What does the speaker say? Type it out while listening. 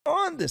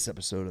On this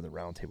episode of the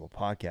Roundtable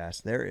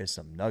podcast, there is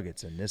some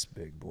nuggets in this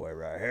big boy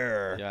right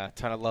here. Yeah,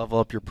 trying to level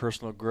up your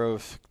personal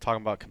growth,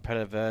 talking about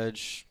competitive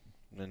edge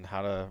and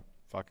how to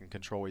fucking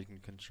control what you can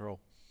control.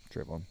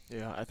 Triple.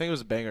 Yeah, I think it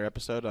was a banger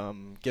episode.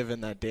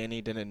 Given that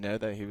Danny didn't know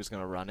that he was going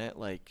to run it,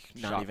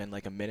 not even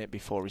like a minute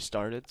before we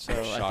started. So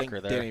I think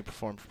Danny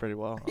performed pretty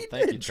well.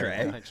 Thank you,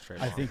 Trey. Thanks, Trey.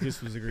 I think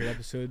this was a great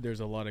episode. There's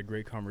a lot of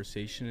great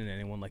conversation, and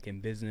anyone like in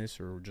business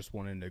or just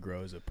wanting to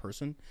grow as a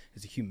person,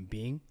 as a human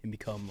being, and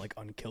become like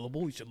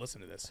unkillable, you should listen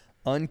to this.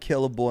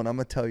 Unkillable, and I'm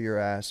gonna tell your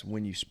ass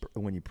when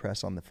you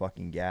press on the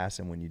fucking gas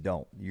and when you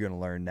don't. You're gonna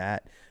learn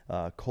that.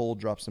 Cole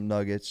dropped some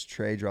nuggets.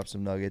 Trey dropped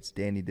some nuggets.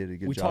 Danny did a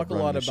good job. We talk a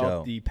lot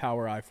about the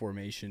power I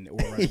formation or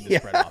running the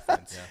spread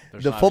offense. Yeah,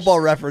 the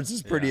football reference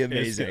is pretty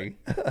amazing.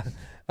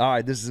 All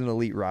right, this is an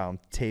elite round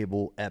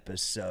table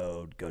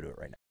episode. Go to it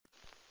right now.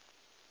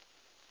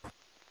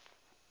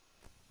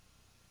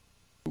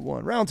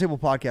 One Roundtable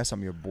podcast.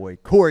 I'm your boy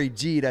Cory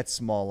G. That's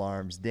Small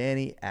Arms.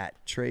 Danny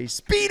at Trey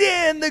Speed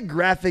and the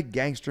graphic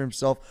gangster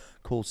himself,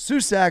 Cole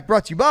Susak.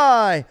 Brought to you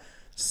by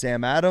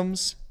Sam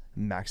Adams,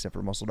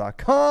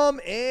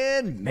 MaxEffortMuscle.com,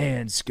 and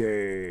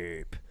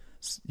Manscaped.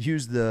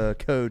 Use the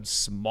code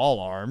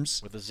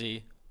SMALLARMS with a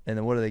Z. And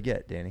then what do they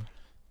get, Danny?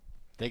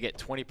 They get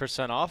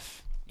 20%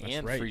 off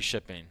and right. free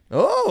shipping.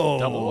 Oh,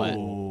 Double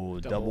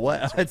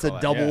wet. It's a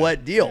double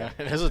wet deal. Yeah,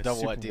 it is a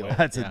double wet deal.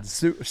 That's a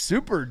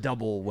super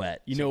double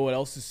wet. You know what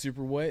else is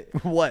super wet?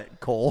 What,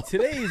 Cole?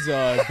 Today's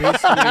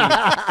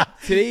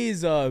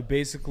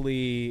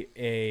basically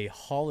a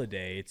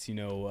holiday. It's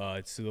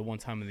it's the one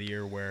time of the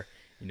year where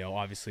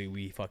obviously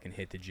we fucking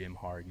hit the gym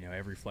hard.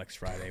 Every Flex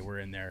Friday we're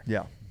in there,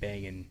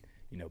 banging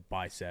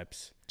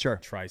biceps,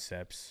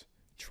 triceps,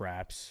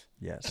 traps,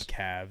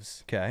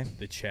 calves,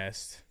 the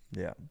chest,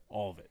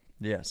 all of it.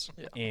 Yes.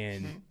 Yeah.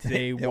 And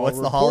today, what's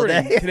the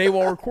holiday? Today,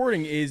 while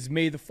recording, is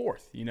May the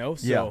 4th.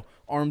 So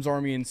Arms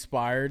Army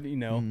inspired.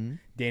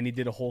 Danny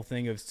did a whole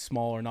thing of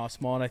small or not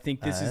small, and I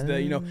think this is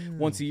the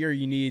once a year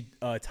you need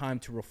time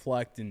to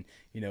reflect and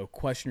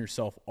question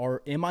yourself: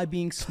 am I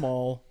being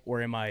small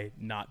or am I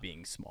not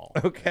being small?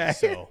 Okay.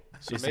 So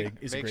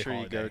make sure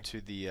you go to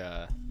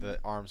the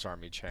Arms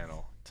Army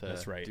channel to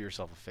do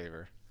yourself a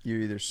favor.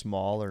 You're either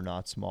small or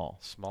not small.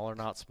 Small or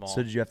not small.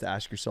 So did you have to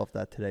ask yourself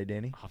that today,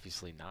 Danny?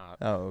 Obviously not.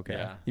 Oh, okay.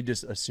 Yeah. You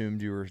just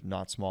assumed you were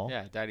not small?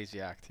 Yeah, daddy's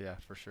yacked. Yeah,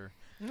 for sure.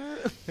 I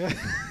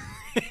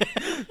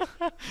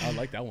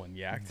like that one,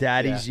 yacked.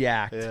 Daddy's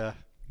yacked. Yeah.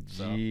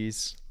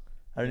 Jeez.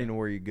 I don't even know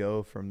where you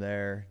go from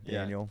there,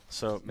 Daniel.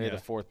 So May the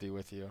 4th be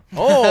with you.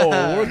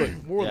 Oh,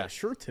 wore the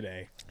shirt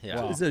today.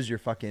 Yeah. Wow. This is your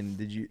fucking.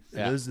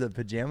 Those are the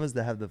pajamas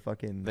that have the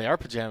fucking. They are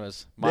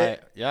pajamas. My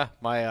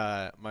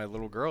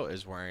little girl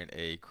is wearing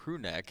a crew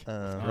neck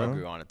with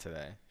Gregory on it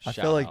today. I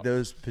feel like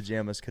those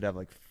pajamas could have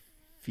like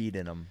feet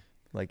in them.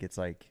 Like it's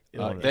like.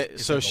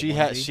 So she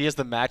has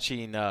the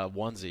matching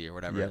onesie or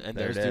whatever, and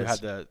theirs do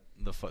have the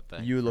foot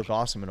thing. You would look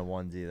awesome in a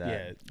onesie.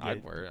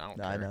 I'd wear it. I don't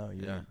care. I know.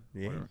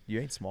 You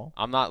ain't small.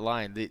 I'm not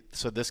lying.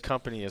 So this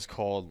company is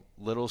called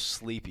Little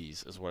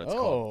Sleepies, is what it's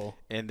called,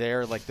 and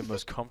they're like the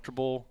most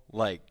comfortable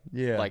like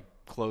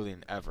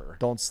clothing ever.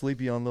 Don't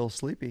sleepy on Little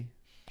Sleepy.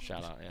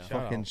 Shout out,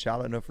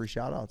 shout out, no free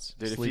shout outs.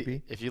 Dude,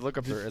 Sleepy. If you look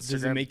up their Instagram,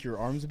 does it make your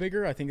arms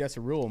bigger? I think that's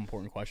a real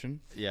important question.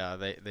 Yeah,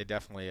 they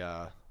definitely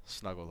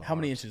snuggle the How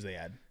many inches they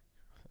add?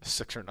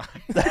 6 or 9.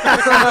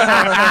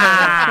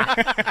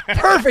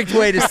 Perfect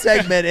way to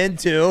segment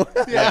into.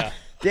 Yeah.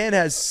 Dan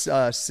has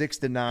 6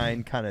 to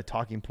 9 kind of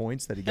talking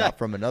points that he got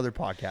from another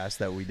podcast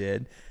that we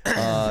did.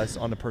 It's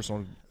on the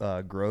personal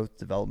growth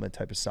development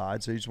type of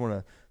side. So you just want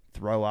to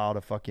throw out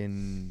a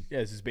fucking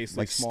this is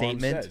basically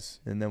statement,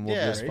 and then we'll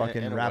just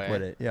fucking wrap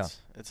with it. Yeah,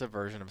 it's a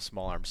version of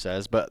Small Arm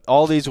Says, but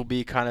all these will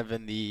be kind of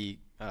in the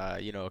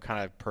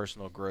kind of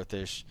personal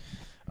growth-ish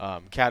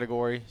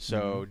category.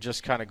 So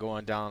just kind of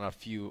going down a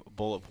few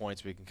bullet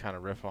points we can kind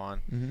of riff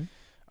on.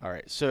 All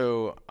right.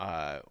 So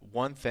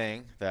one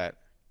thing that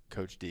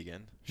Coach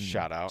Deegan,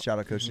 shout out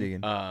Coach Deegan,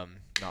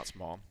 not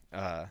small.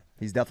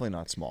 He's definitely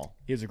not small.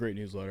 He has a great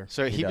newsletter.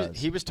 So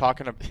he was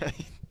talking about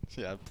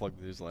plug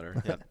the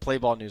newsletter. Play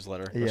ball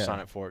newsletter. Go sign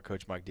up for it.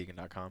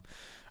 CoachMikeDeegan.com.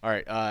 All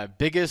right.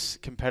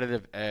 Biggest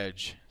competitive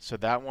edge. So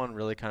that one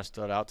really kind of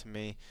stood out to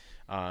me.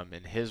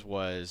 And his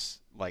was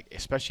like,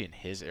 especially in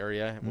his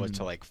area, was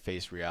to like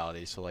face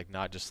reality. So like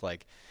not just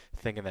like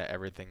thinking that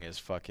everything is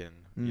fucking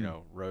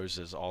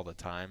roses all the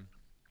time,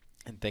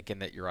 and thinking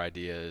that your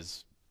idea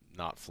is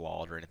not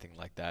flawed or anything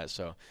like that.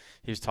 So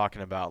he was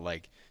talking about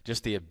like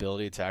just the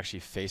ability to actually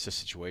face a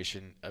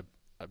situation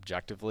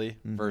objectively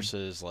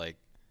versus like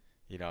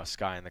a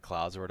sky in the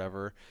clouds or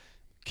whatever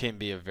can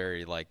be a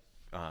very like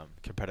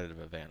competitive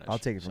advantage. I'll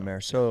take it from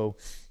there. So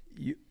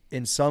you,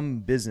 in some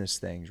business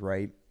things,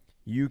 right,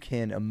 you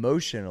can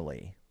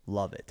emotionally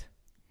love it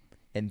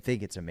and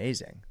think it's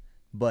amazing,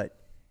 but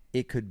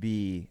it could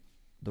be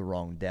the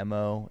wrong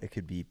demo. It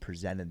could be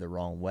presented the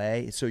wrong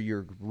way. So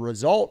your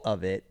result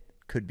of it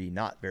could be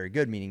not very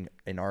good, meaning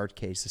in our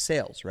case, the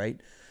sales, right?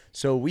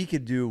 So we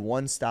could do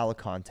one style of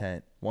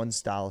content, one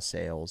style of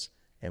sales,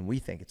 and we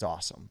think it's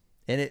awesome.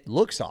 And it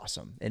looks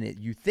awesome, and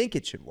you think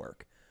it should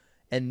work.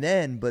 And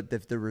then, but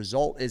if the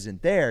result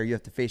isn't there, you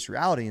have to face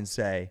reality and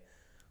say,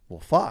 well,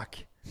 fuck,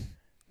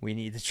 we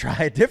need to try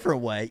a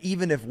different way,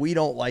 even if we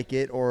don't like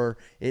it or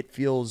it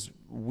feels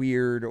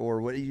weird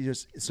or what you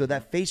just, so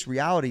that face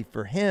reality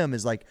for him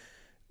is like,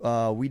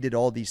 we did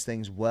all these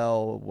things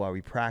well while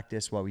we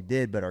practiced, while we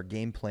did, but our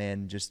game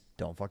plan just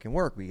don't fucking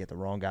work. We get the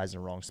wrong guys in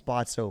the wrong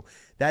spots. So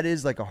that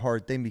is like a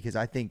hard thing, because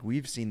I think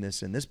we've seen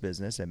this in this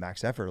business at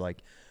Max Effort.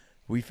 Like,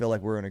 we feel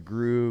like we're in a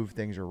groove,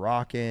 things are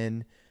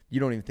rocking. You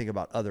don't even think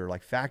about other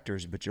like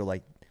factors, but you're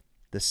like,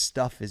 the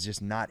stuff is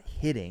just not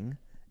hitting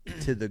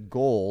to the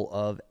goal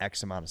of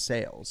X amount of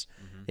sales.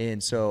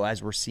 And so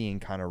as we're seeing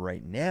kind of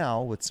right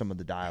now with some of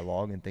the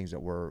dialogue and things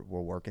that we're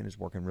working, is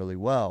working really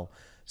well.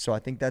 So I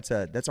think that's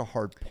a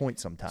hard point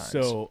sometimes.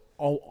 So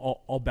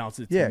I'll bounce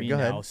it to me go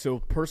now. ahead. So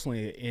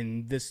personally,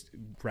 and this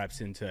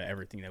wraps into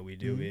everything that we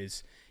do,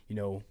 is, you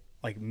know,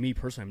 like me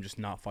personally, I'm just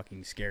not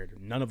fucking scared.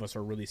 None of us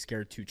are really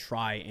scared to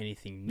try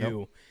anything new.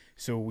 Nope.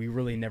 So we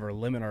really never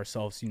limit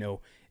ourselves. You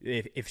know,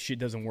 if shit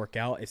doesn't work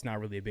out, it's not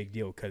really a big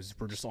deal, because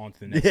we're just on to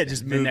the next. Yeah,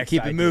 just move,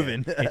 keep it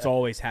moving. It's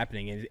always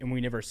happening, and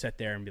we never sit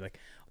there and be like,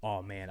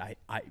 oh man,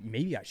 I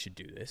maybe I should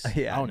do this.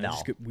 Yeah, I don't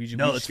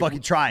know. Let's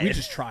fucking try it. We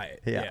just try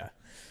it. Yeah.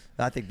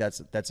 I think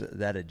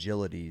that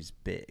agility's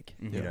big.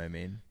 You know what I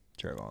mean?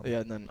 Trayvon. Yeah,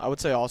 and then I would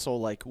say also,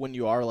 like, when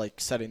you are like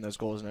setting those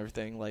goals and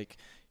everything, like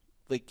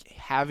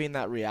having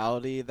that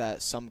reality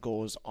that some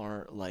goals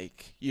aren't,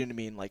 like, you know what I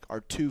mean, like,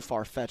 are too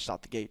far-fetched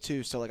out the gate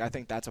too. So like I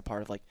think that's a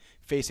part of like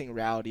facing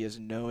reality, is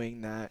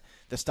knowing that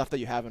the stuff that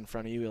you have in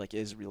front of you like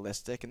is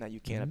realistic and that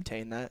you can't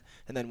obtain that.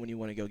 And then when you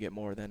want to go get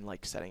more, then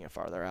like setting it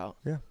farther out.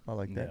 Yeah, I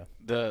like that.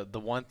 The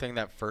one thing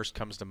that first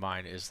comes to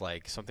mind is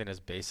like something as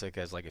basic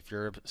as, like, if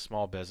you're a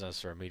small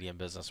business or a medium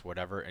business,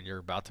 whatever, and you're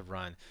about to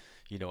run,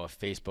 you know, a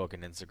Facebook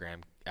and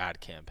Instagram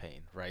ad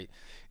campaign, right?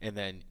 And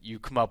then you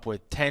come up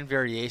with 10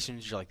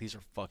 variations. You're like, these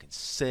are fucking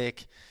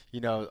sick. You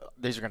know,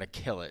 these are going to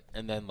kill it.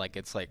 And then, like,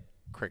 it's like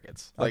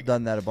crickets. Like, I've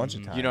done that a bunch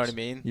of times. You know what I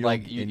mean? You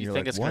think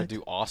like, it's going to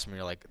do awesome. And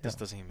you're like, this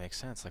doesn't even make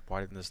sense. Like,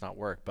 why didn't this not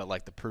work? But,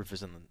 like, the proof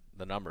is in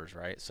the numbers,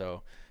 right?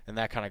 So, and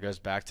that kind of goes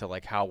back to,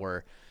 like, how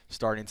we're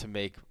starting to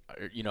make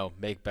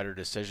better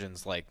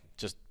decisions, like,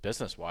 just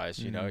business-wise,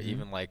 you know,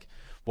 even, like,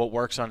 what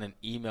works on an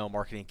email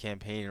marketing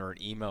campaign or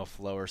an email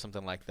flow or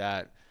something like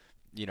that.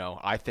 You know,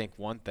 I think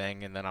one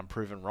thing and then I'm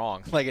proven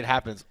wrong. Like, it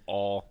happens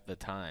all the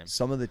time.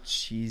 Some of the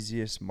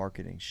cheesiest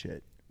marketing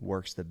shit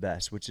works the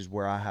best, which is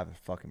where I have a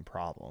fucking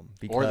problem.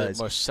 Or the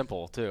most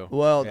simple too.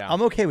 Well, yeah.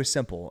 I'm okay with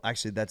simple.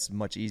 Actually, that's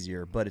much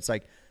easier. But it's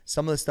like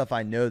some of the stuff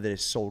I know that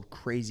has sold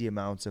crazy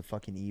amounts of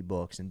fucking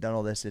ebooks and done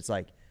all this. It's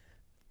like,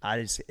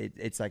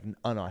 it's like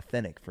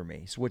unauthentic for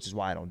me, so, which is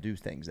why I don't do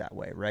things that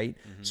way, right?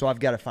 So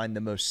I've got to find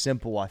the most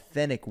simple,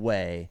 authentic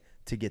way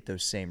to get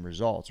those same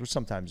results, which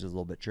sometimes is a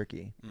little bit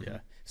tricky.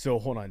 Yeah. So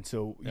hold on.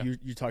 So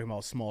you're talking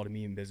about small to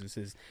medium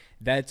businesses.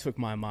 That took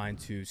my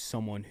mind to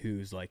someone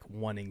who's like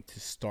wanting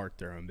to start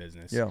their own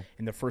business. Yeah.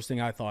 And the first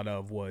thing I thought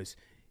of was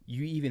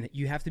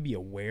you have to be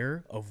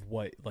aware of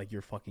what like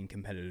your fucking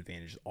competitive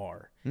advantages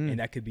are. And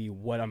that could be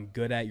what I'm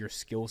good at, your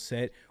skill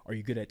set. Are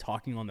you good at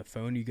talking on the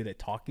phone? Are you good at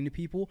talking to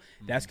people?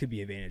 That could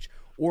be advantage.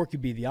 Or it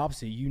could be the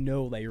opposite. You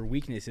know that your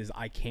weakness is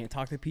I can't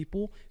talk to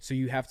people. So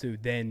you have to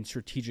then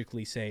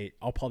strategically say,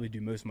 I'll probably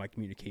do most of my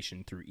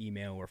communication through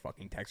email or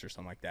fucking text or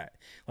something like that.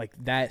 Like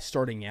that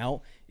starting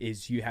out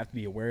is you have to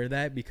be aware of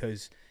that,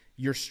 because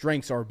your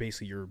strengths are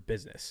basically your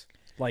business.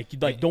 Like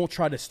don't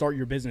try to start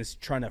your business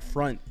trying to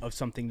front of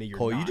something that you're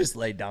Cole, not. you just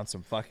laid down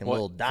some fucking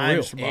little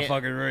dimes from my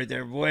fucking right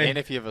there, boy. And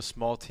if you have a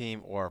small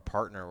team or a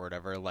partner or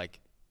whatever, like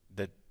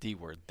the D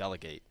word,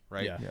 delegate,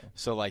 right? Yeah.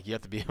 So like you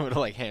have to be able to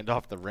like hand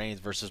off the reins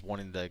versus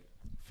wanting to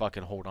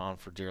fucking hold on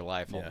for dear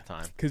life all the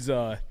time.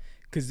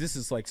 Because this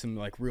is like some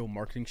like real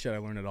marketing shit I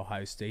learned at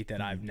Ohio State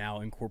that I've now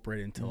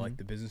incorporated into like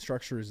the business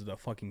structure, is the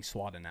fucking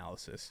SWOT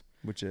analysis.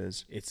 Which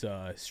is? It's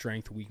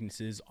strength,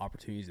 weaknesses,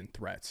 opportunities, and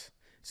threats.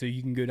 So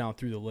you can go down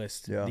through the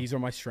list. Yeah. These are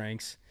my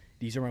strengths.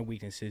 These are my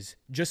weaknesses.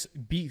 Just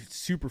be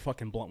super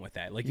fucking blunt with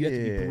that. Like you have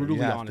to be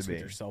brutally honest with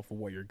yourself of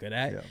what you're good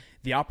at. Yeah.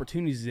 The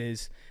opportunities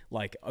is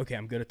like, okay,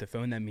 I'm good at the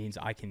phone. That means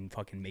I can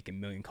fucking make 1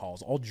 million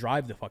calls. I'll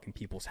drive to fucking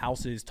people's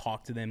houses,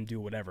 talk to them, do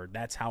whatever.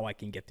 That's how I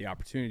can get the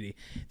opportunity.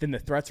 Then the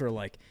threats are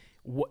like,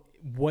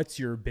 what's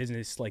your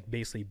business like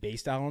basically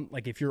based on?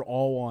 Like if you're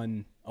all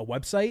on a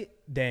website,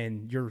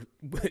 then your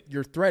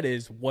threat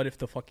is, what if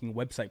the fucking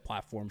website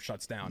platform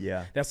shuts down?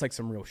 Yeah. That's like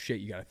some real shit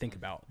you got to think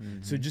about.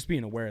 So just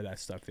being aware of that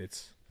stuff,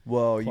 it's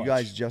clutch. You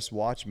guys just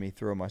watched me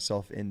throw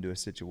myself into a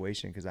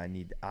situation because I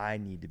need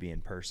to be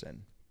in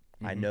person.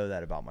 I know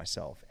that about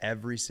myself.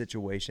 Every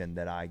situation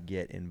that I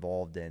get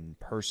involved in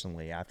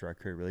personally after I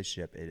create a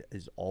relationship, it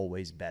is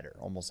always better,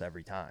 almost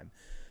every time.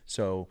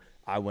 So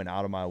I went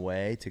out of my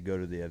way to go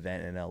to the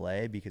event in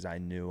LA because I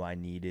knew I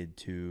needed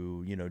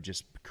to,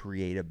 just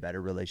create a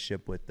better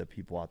relationship with the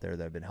people out there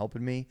that have been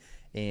helping me.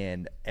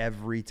 And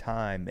every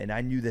time, and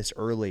I knew this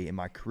early in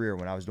my career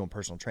when I was doing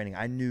personal training,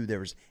 I knew there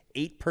was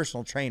 8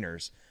 personal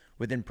trainers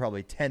within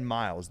probably 10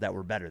 miles that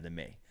were better than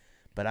me.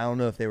 But I don't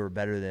know if they were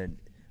better than,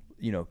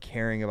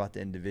 caring about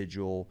the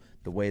individual,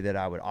 the way that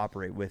I would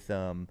operate with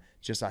them,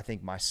 just I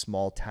think my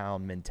small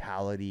town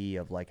mentality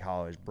of like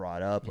how I was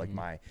brought up, like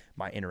my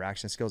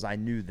interaction skills, I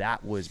knew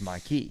that was my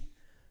key.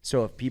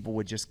 So if people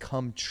would just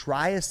come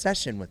try a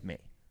session with me,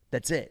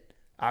 that's it.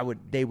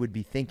 They would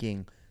be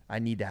thinking, I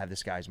need to have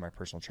this guy as my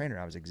personal trainer.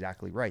 And I was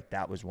exactly right.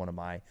 That was one of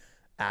my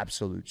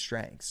absolute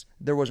strengths.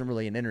 There wasn't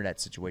really an internet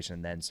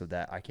situation then, so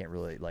that I can't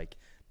really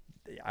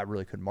I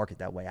really couldn't market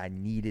that way. I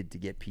needed to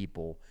get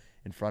people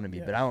in front of me,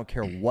 but I don't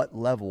care what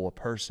level a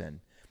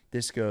person.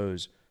 This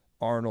goes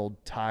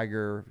Arnold,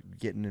 Tiger,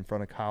 getting in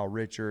front of Kyle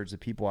Richards, the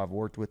people I've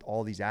worked with,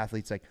 all these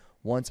athletes. Like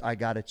once I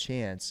got a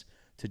chance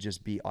to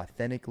just be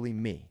authentically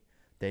me,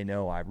 they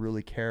know I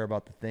really care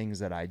about the things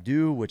that I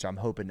do, which I'm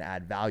hoping to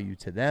add value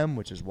to them,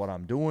 which is what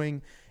I'm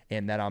doing,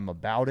 and that I'm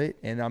about it.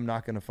 And I'm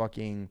not going to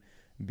fucking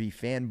be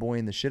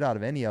fanboying the shit out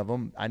of any of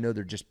them. I know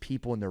they're just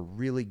people and they're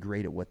really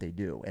great at what they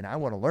do. And I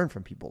want to learn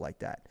from people like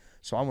that.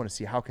 So I want to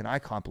see how can I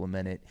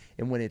complement it.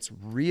 And when it's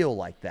real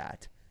like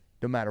that,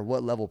 no matter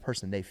what level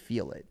person, they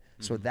feel it.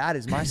 So that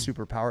is my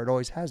superpower. It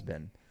always has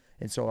been.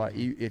 And so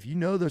if you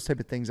know those type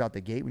of things out the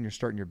gate when you're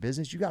starting your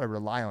business, you got to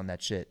rely on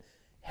that shit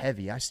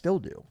heavy. I still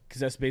do. Because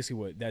that's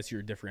basically that's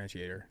your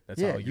differentiator.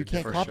 That's how you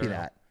can't copy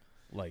that.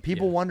 Like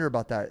people wonder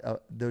about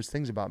that, those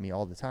things about me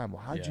all the time.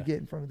 Well, how'd you get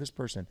in front of this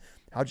person?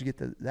 How'd you get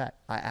to that?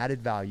 I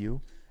added value.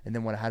 And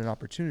then when I had an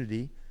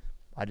opportunity,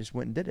 I just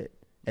went and did it.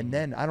 And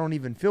then I don't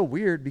even feel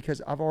weird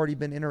because I've already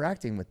been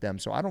interacting with them.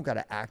 So I don't got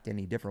to act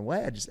any different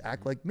way. I just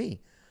act like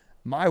me.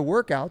 My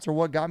workouts are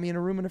what got me in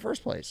a room in the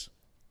first place.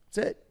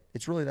 That's it.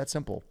 It's really that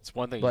simple. It's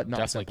one thing but you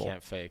definitely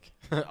can't fake.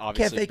 Obviously,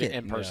 can't fake it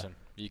in person.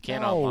 You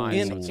can't No.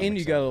 online. And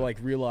you gotta like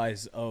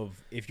realize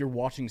if you're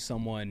watching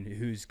someone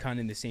who's kind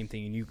of in the same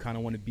thing and you kind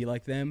of want to be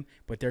like them,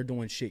 but they're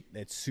doing shit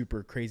that's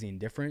super crazy and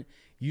different.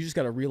 You just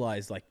gotta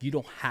realize like you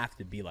don't have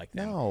to be like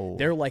them. No.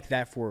 They're like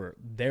that for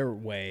their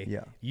way.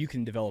 Yeah. You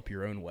can develop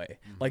your own way.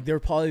 Like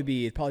it'd probably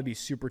be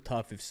super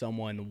tough if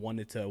someone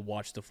wanted to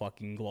watch the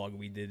fucking vlog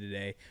we did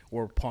today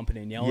or pumping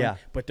and yelling. Yeah.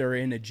 But they're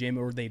in a gym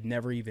or they've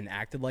never even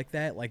acted like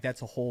that. Like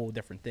that's a whole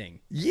different thing.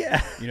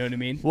 Yeah. You know what I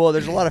mean? Well,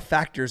 there's a lot of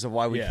factors of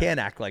why we can't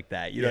act like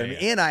that. You know what I mean?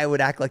 And I would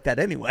act like that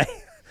anyway.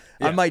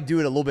 I might do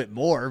it a little bit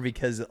more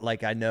because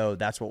like I know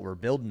that's what we're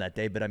building that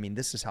day. But I mean,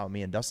 this is how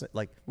me and Dustin,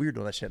 like we were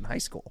doing that shit in high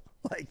school.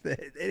 Like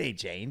it ain't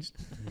changed.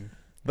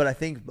 But I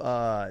think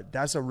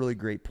that's a really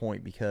great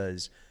point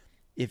because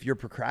if you're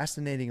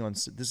procrastinating on,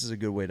 this is a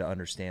good way to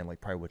understand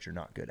like probably what you're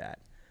not good at.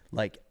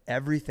 Like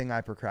everything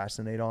I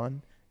procrastinate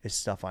on is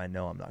stuff I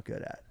know I'm not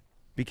good at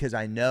because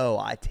I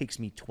know it takes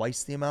me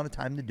twice the amount of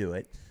time to do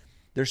it.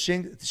 There's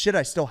shit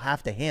I still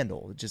have to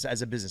handle just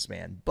as a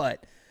businessman,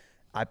 but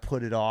I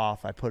put it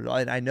off.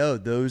 And I know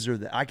those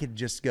are I could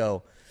just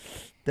go,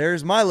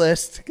 there's my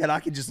list, and I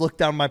could just look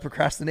down my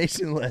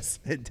procrastination list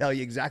and tell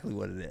you exactly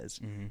what it is.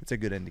 It's a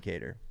good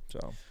indicator.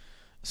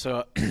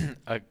 So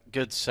a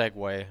good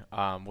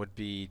segue would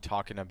be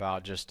talking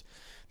about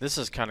this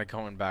is kind of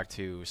going back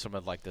to some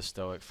of like the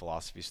Stoic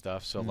philosophy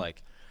stuff. So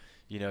like,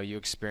 you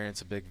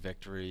experience a big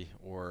victory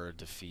or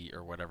defeat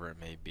or whatever it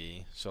may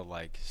be. So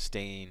like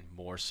staying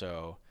more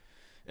so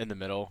in the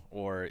middle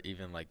or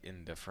even like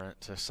indifferent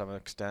to some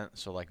extent.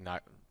 So like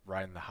not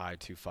riding the high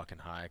too fucking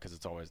high because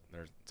it's always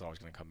going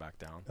to come back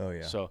down. Oh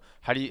yeah. So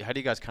how do you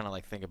guys kind of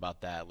like think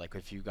about that? Like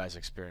if you guys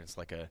experience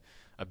like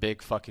a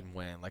big fucking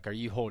win, like are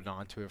you holding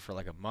on to it for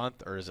like a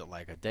month or is it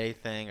like a day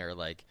thing or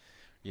like,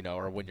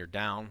 or when you're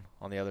down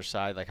on the other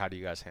side, like how do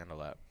you guys handle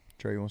that?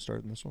 Trey, you want to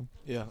start in this one?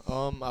 Yeah.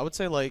 I would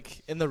say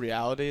like in the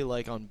reality,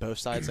 like on both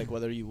sides, like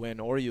whether you win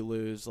or you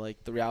lose,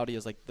 like the reality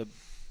is like the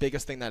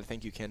biggest thing that I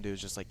think you can do is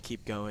just like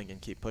keep going and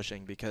keep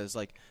pushing because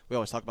like we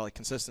always talk about like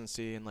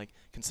consistency and like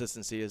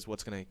consistency is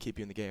what's going to keep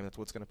you in the game. That's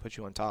what's going to put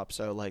you on top.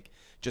 So like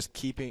just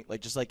keeping like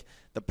just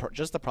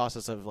the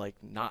process of like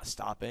not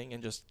stopping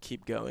and just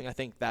keep going. I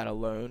think that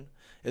alone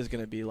is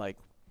going to be like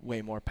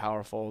way more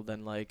powerful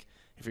than like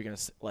if you're going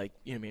to like,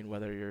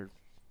 whether you're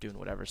doing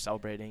whatever,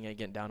 celebrating and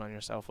getting down on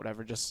yourself,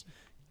 whatever, just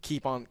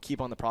keep on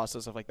the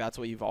process of like that's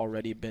what you've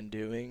already been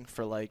doing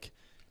for like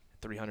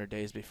 300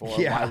 days before.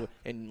 Yeah.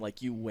 And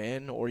like you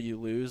win or you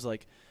lose,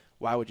 like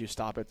why would you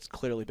stop? It's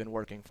clearly been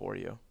working for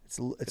you.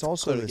 It's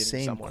also the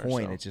same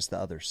coin. So. It's just the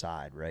other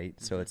side, right?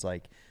 So it's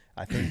like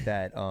I think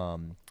that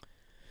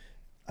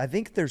I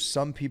think there's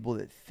some people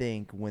that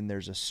think when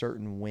there's a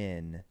certain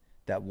win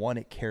that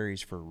it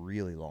carries for a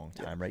really long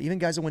time, right? Even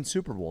guys that win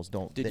Super Bowls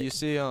don't. Did you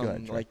see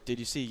did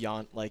you see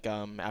Jan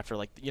after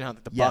like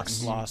the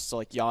Bucks lost, so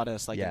like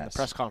Giannis in the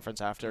press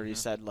conference after he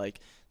said like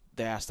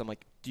they asked him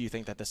like, do you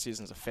think that this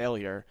season's a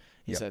failure?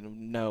 He said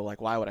no. Like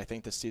why would I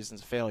think this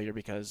season's a failure?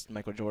 Because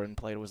Michael Jordan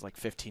played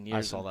 15 years.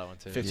 I saw that one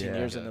too. 15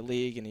 years in the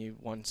league and he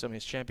won so many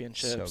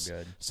championships. So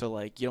good. So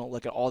like you don't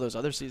look at all those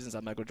other seasons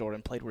that Michael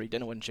Jordan played where he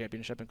didn't win a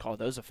championship and call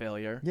those a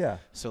failure. Yeah.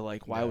 So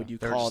like why would you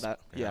call that?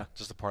 Yeah.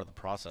 Just a part of the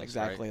process.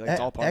 Exactly. Right? Like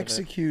it's all part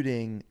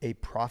Executing a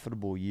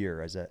profitable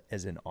year as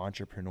an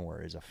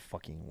entrepreneur is a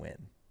fucking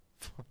win.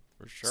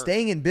 For sure.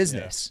 Staying in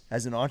business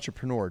as an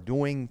entrepreneur,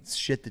 doing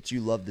shit that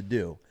you love to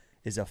do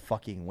is a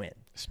fucking win.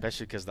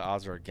 Especially because the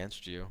odds are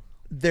against you.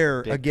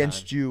 they're Big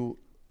against time. you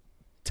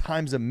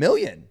times a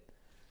million.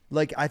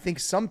 Like, I think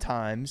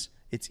sometimes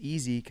it's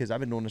easy because I've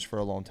been doing this for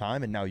a long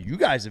time, and now you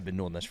guys have been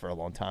doing this for a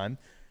long time,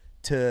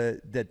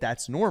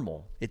 that's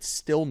normal. It's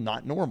still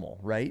not normal,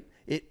 right?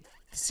 It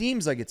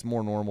seems like it's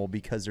more normal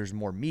because there's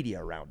more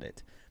media around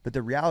it. But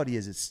the reality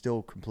is it's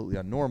still completely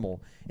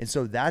unnormal. And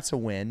so that's a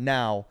win.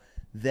 Now,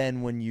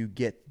 then when you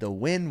get the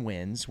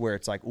wins where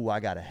it's like, oh, I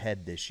got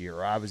ahead this year,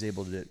 or I was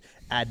able to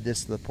add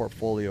this to the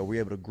portfolio, we're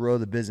able to grow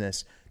the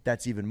business,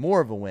 that's even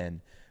more of a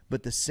win.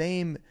 But the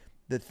thing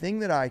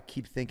that I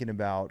keep thinking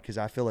about, because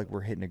I feel like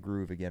we're hitting a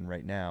groove again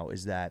right now,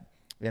 is that,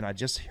 and I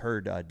just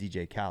heard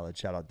DJ Khaled,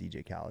 shout out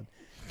DJ Khaled.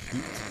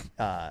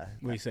 What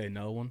do you say,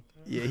 another one?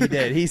 Yeah, he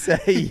did. He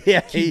said,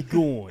 yeah, Keep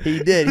going. He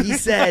did. He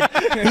said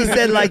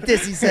like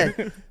this. He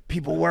said,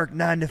 people work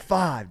 9 to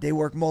 5. They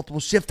work multiple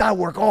shifts. I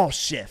work all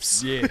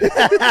shifts. Yeah.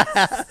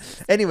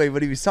 Anyway,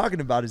 what he was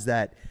talking about is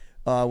that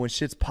when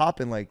shit's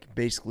popping, like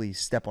basically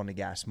step on the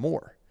gas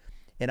more.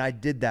 And I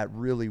did that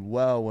really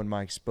well when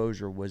my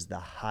exposure was the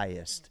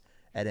highest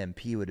at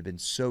MP. It would have been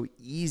so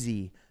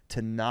easy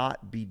to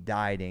not be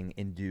dieting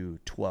and do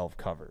 12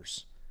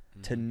 covers,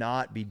 to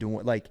not be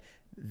doing, like,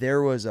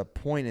 there was a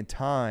point in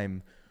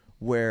time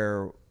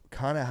where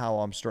kind of how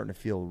I'm starting to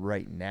feel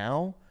right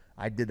now,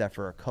 I did that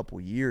for a couple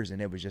years, and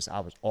it was just,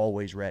 I was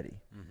always ready.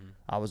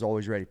 I was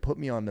always ready. Put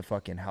me on the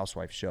fucking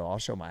housewife show. I'll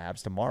show my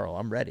abs tomorrow.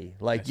 I'm ready.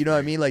 Like, you know what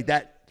I mean? Like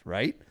that,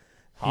 right?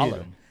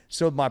 Holler.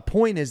 So my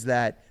point is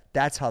that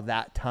that's how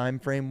that time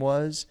frame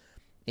was.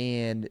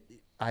 And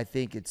I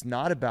think it's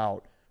not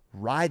about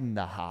riding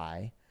the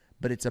high,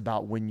 but it's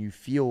about when you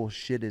feel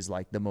shit is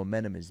like the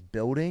momentum is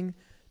building,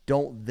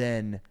 don't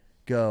then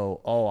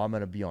go, oh, I'm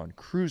going to be on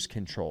cruise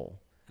control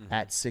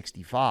at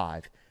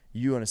 65.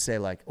 You want to say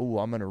like, oh,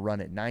 I'm going to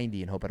run at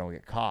 90 and hope I don't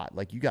get caught.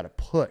 Like, you got to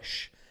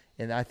push.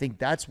 And I think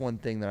that's one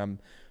thing that I'm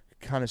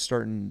kind of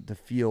starting to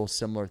feel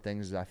similar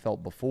things as I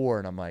felt before.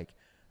 And I'm like,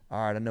 all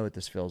right, I know what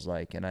this feels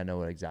like, and I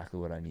know exactly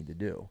what I need to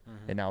do.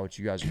 And now what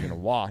you guys are going to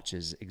watch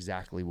is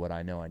exactly what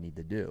I know I need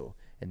to do.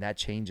 And that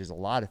changes a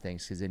lot of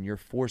things, because then you're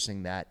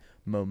forcing that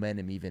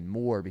momentum even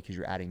more, because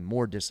you're adding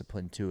more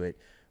discipline to it,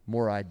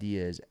 more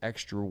ideas,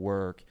 extra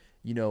work,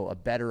 you know, a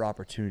better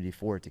opportunity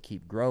for it to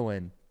keep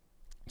growing,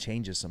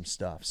 changes some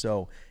stuff.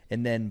 So,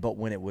 and then, but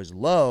when it was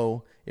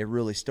low, it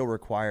really still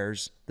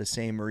requires the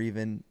same or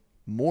even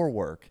more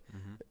work.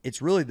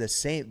 It's really the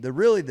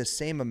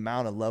same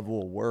amount of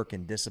level of work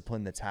and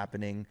discipline that's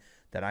happening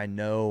that I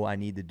know I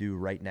need to do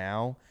right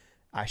now.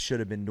 I should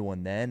have been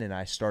doing then, and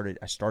I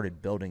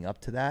started building up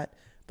to that.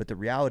 But the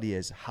reality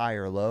is, high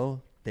or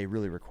low, they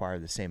really require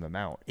the same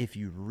amount if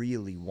you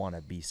really want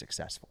to be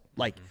successful.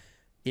 Like,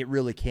 it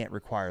really can't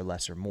require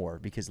less or more,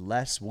 because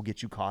less will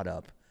get you caught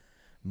up.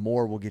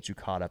 More will get you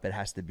caught up. It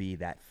has to be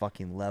that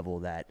fucking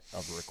level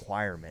of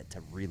requirement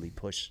to really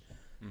push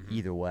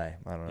either way.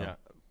 I don't know. Yeah.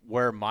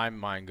 Where my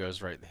mind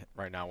goes right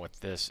now with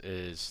this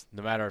is,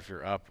 no matter if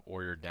you're up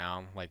or you're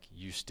down, like,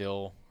 you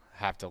still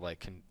have to like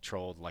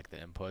control like the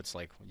inputs.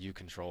 Like, you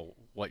control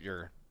what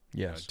you're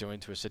you know, doing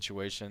to a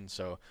situation.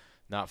 So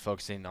not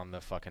focusing on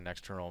the fucking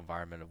external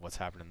environment of what's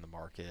happening in the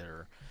market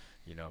or,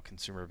 you know,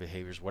 consumer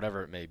behaviors,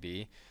 whatever it may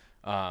be.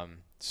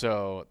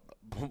 So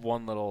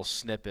one little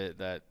snippet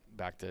that,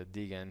 back to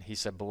Deegan, he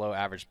said below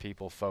average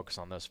people focus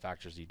on those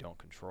factors you don't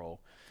control.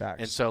 Facts.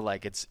 And so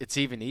like it's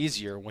even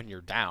easier when you're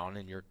down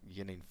and you're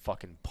getting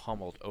fucking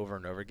pummeled over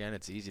and over again.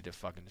 It's easy to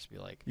fucking just be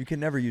like, you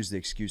can never use the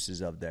excuses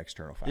of the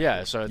external factors.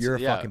 Yeah, so you're a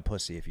fucking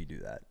pussy if you do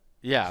that.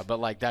 Yeah, but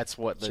like that's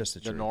what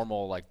the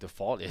normal like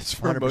default is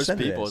for most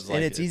people. Is like,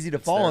 and it's easy to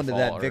fall into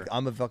that.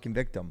 I'm a fucking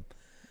victim.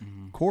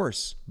 Of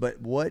course, but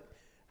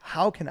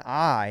how can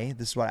I,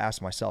 this is what I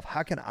ask myself,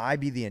 how can I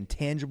be the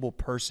intangible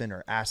person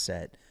or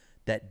asset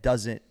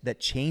that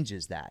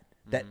changes that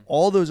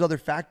all those other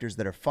factors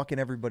that are fucking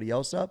everybody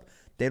else up,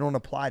 they don't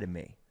apply to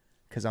me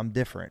because I'm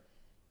different.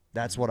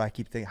 That's what I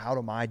keep thinking. How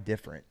am I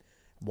different?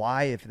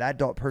 Why, if that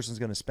person's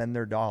going to spend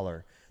their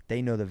dollar,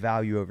 they know the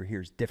value over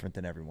here is different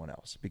than everyone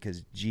else,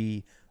 because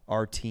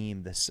our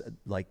team, the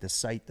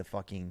site,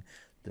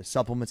 the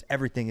supplements,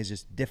 everything is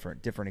just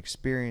different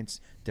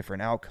experience,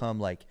 different outcome.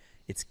 Like,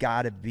 it's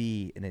got to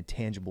be an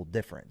intangible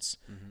difference.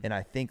 And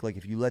I think, like,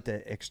 if you let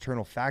the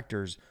external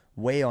factors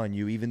weigh on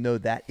you, even though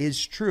that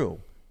is true,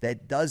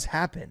 that does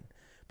happen.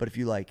 But if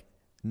you like,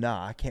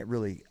 nah, I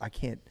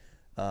can't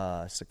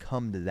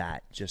succumb to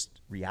that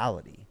just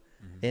reality.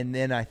 And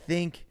then I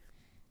think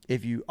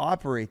if you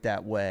operate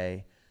that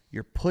way,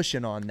 you're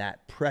pushing on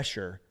that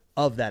pressure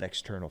of that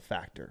external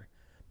factor.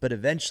 But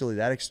eventually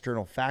that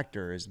external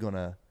factor is going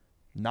to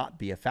not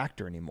be a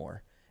factor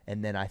anymore.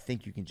 And then I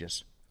think you can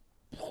just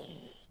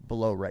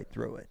blow right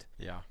through it.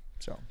 Yeah.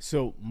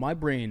 So my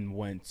brain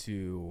went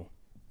to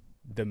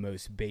the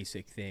most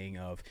basic thing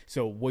of,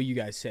 so what you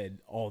guys said,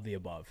 all the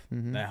above,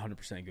 that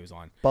 100% goes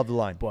on. Above the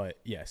line. But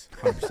yes,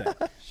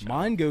 100%.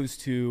 Mine goes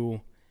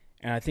to,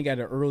 and I think at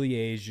an early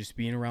age, just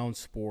being around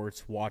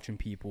sports, watching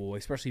people,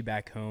 especially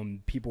back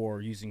home, people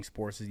are using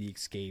sports as the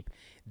escape.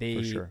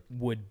 They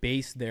would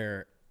base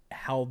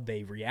how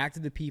they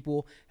reacted to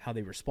people, how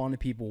they respond to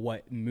people,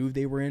 what mood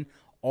they were in,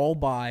 all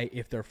buy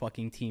if their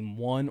fucking team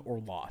won or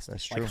lost.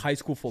 That's true. Like high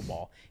school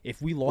football.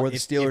 If we lost, or the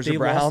Steelers or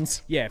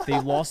Browns. If they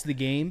lost the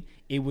game,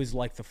 it was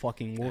like the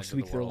fucking worst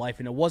week of their life.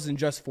 And it wasn't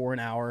just for an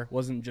hour. It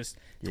wasn't just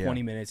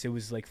 20 minutes. It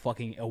was like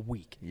fucking a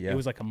week. Yeah. It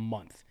was like a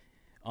month.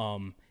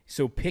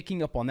 So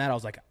picking up on that, I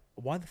was like,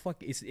 why the fuck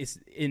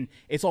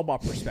it's all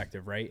about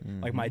perspective, right?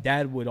 Mm-hmm. Like my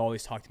dad would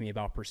always talk to me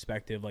about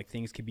perspective. Like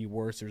things could be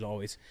worse. There's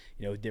always,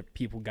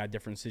 people got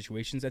different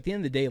situations. At the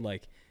end of the day,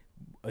 like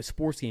a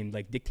sports game,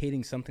 like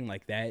dictating something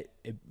like that,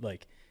 it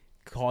like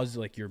causes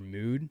like your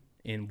mood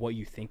and what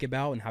you think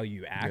about and how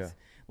you act. Yeah.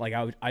 Like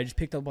I just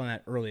picked up on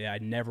that early. I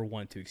never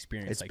wanted to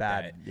experience it's like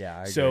bad. That. Yeah.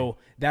 I agree. So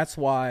that's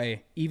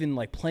why even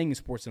like playing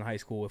sports in high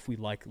school, if we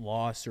like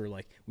lost or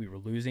like we were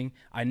losing,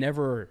 I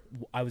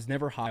was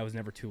never high. I was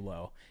never too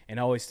low. And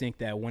I always think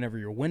that whenever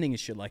you're winning and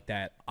shit like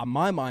that,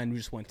 my mind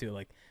just went to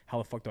like, how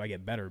the fuck do I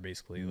get better?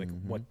 Basically, like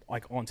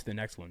like on to the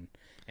next one.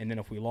 And then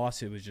if we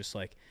lost, it was just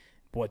like,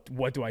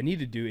 what do I need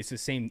to do? It's the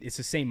same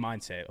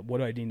mindset. What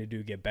do I need to do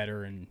to get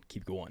better and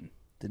keep going?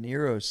 De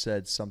Niro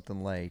said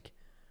something like,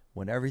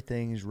 when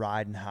everything's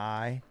riding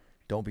high,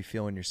 don't be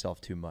feeling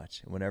yourself too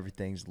much. And when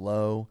everything's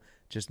low,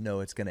 just know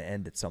it's going to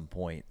end at some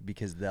point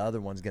because the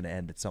other one's going to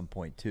end at some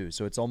point too.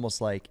 So it's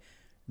almost like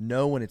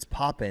know when it's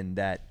popping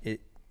that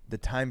the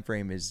time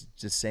frame is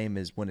just same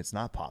as when it's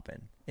not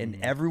popping. And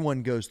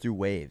everyone goes through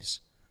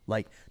waves.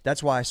 Like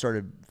that's why I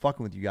started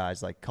fucking with you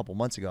guys like a couple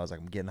months ago. I was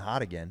like, I'm getting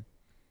hot again.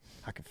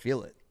 I can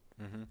feel it.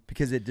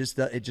 Because it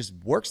just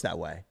works that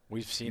way.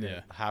 We've seen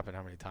it happen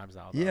how many times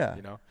now? Though, yeah,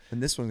 and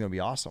this one's gonna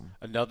be awesome.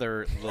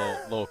 Another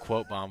little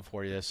quote bomb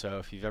for you. So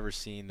if you've ever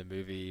seen the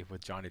movie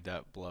with Johnny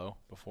Depp, Blow,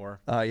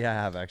 before, yeah, I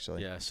have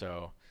actually. Yeah,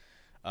 so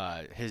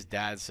his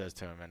dad says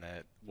to him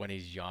when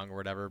he's young or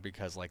whatever,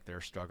 because like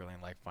they're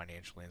struggling like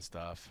financially and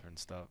stuff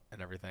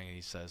and everything, and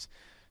he says,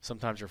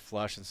 sometimes you're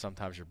flush and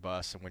sometimes you're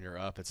bust, and when you're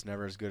up, it's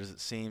never as good as it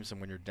seems, and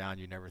when you're down,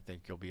 you never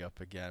think you'll be up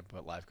again,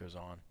 but life goes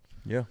on.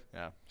 Yeah.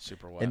 Yeah.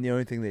 Super wet. And the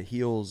only thing that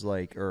heals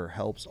or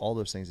helps all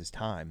those things is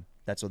time.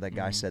 That's what that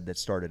guy said that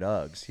started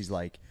Uggs. He's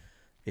like,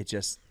 he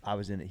said I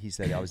was in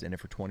it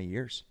for 20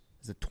 years.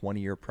 It's a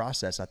 20-year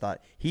process.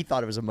 He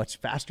thought it was a much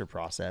faster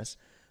process,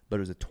 but it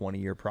was a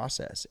 20-year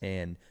process.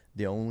 And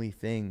the only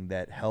thing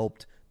that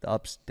helped the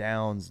ups,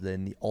 downs,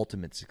 then the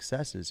ultimate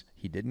successes,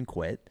 he didn't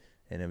quit,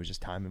 and it was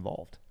just time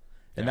involved.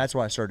 And that's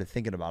why I started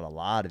thinking about a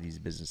lot of these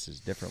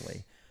businesses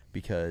differently,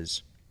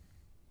 because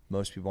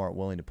most people aren't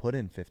willing to put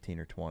in 15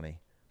 or 20,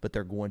 but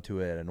they're going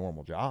to it at a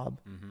normal job.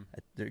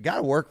 They got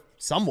to work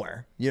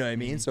somewhere. You know what I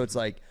mean? So it's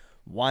like,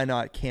 why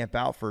not camp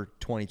out for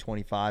 20,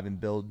 25 and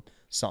build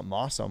something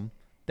awesome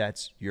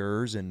that's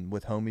yours and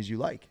with homies you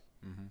like?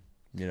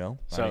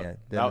 So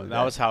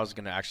that was how I was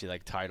going to actually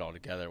like tie it all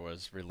together,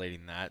 was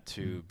relating that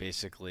to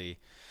basically,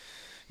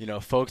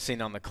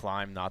 focusing on the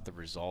climb, not the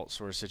result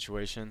sort of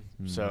situation.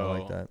 So I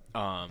like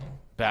that.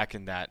 Back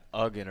in that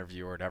UGG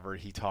interview or whatever,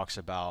 he talks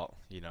about,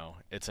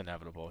 it's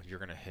inevitable. You're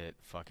going to hit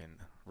fucking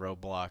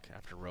roadblock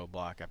after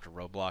roadblock after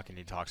roadblock. And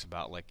he talks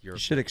about like you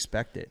should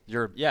expect it.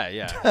 You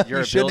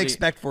shouldn't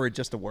expect for it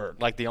just to work.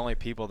 Like the only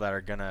people that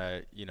are going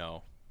to,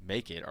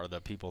 make it are the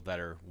people that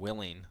are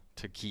willing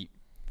to keep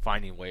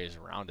finding ways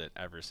around it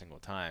every single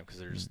time,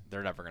 because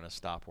they're never going to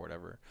stop or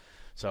whatever.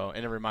 So,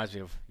 and it reminds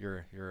me of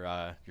your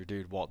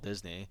dude Walt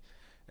Disney.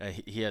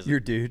 He has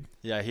your dude.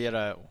 Yeah, he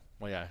had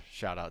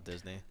shout out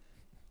Disney.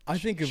 I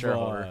think of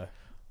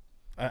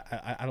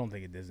I don't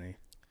think of Disney.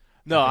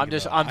 No, I'm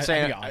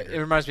saying it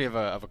reminds me of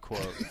a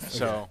quote.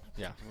 So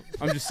yeah,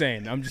 I'm just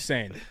saying. I'm an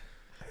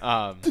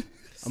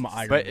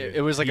Iger but dude.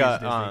 It was like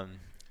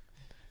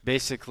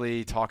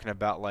basically talking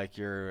about like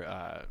your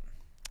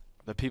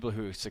the people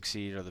who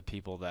succeed are the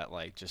people that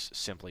like just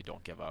simply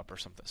don't give up or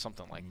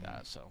something like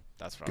that. So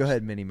that's what. Go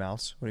ahead, Minnie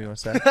Mouse. What do you want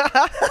to say?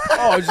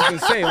 I was just gonna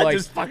say, like,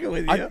 just fucking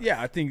with you.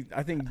 I think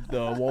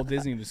the Walt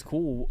Disney was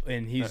cool,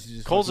 and he's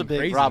just Cole's a big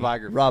crazy. Rob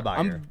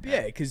Iger.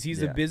 Because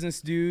he's a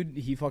business dude.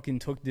 He fucking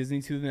took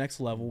Disney to the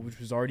next level, which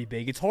was already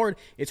big. It's hard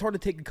to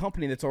take a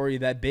company that's already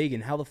that big,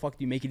 and how the fuck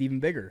do you make it even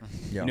bigger?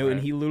 And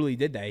he literally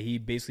did that. He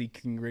basically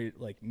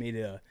made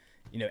a,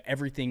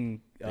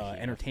 everything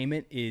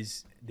entertainment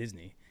is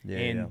Disney.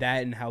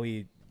 That and how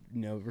he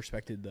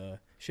respected the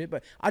shit.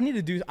 But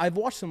I've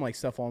watched some like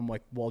stuff on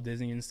like Walt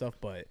Disney and stuff,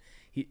 but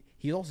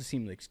he also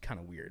seemed like kind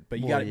of weird.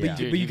 But you gotta be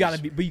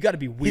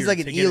weird. He's like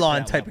an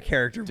Elon type of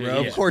character,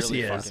 bro. Of course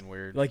really he is.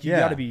 Weird. Like you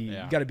gotta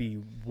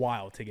be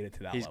wild to get it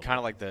to that. He's level. kind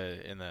of like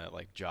in the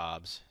like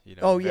Jobs.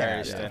 Oh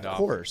yeah, of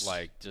course.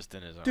 Like just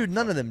in his own. Dude,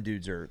 none of them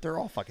dudes they're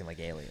all fucking like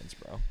aliens,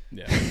 bro.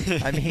 Yeah.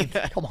 I mean,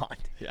 come on.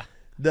 Yeah.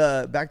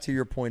 Back to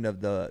your point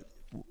of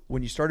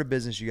when you start a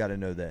business, you got to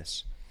know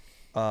this.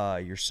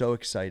 You're so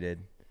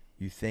excited.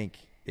 You think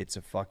it's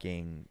a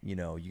fucking, you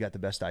got the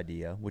best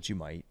idea, which you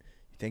might.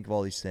 You think of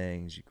all these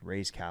things. You can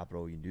raise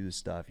capital. You can do this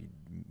stuff. You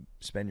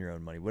spend your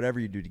own money. Whatever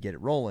you do to get it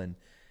rolling,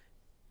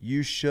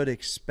 you should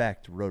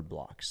expect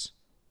roadblocks.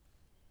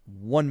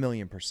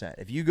 1,000,000%.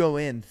 If you go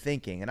in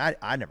thinking, and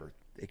I never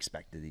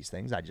expected these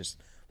things. I just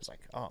was like,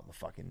 oh, I'm a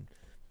fucking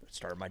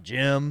start my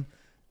gym.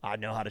 I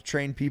know how to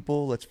train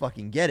people. Let's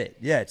fucking get it.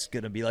 Yeah, it's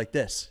going to be like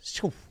this.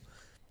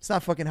 It's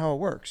not fucking how it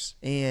works.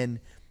 And,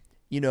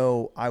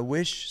 I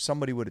wish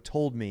somebody would have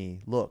told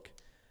me, look,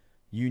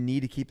 you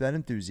need to keep that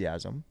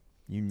enthusiasm.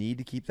 You need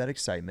to keep that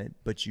excitement,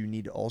 but you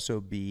need to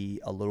also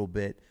be a little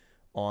bit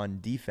on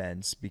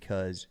defense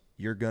because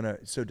you're going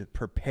to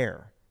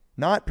prepare.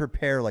 Not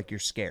prepare like you're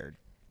scared.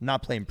 I'm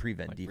not playing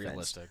prevent defense.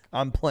 Realistic.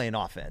 I'm playing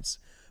offense.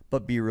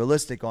 But be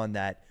realistic on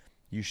that.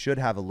 You should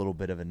have a little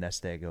bit of a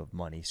nest egg of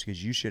money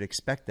because you should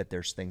expect that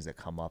there's things that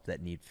come up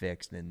that need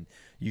fixed. And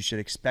you should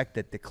expect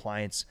that the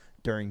clients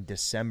during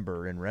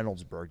December in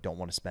Reynoldsburg don't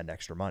want to spend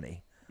extra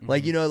money. Mm-hmm.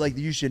 Like,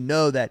 you should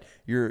know that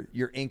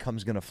your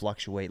income's going to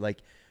fluctuate. Like,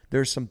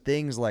 there's some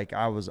things like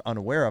I was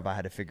unaware of I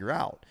had to figure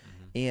out.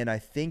 Mm-hmm. And I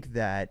think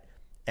that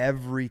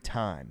every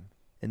time,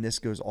 and this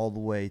goes all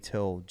the way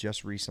till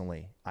just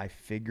recently, I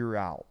figure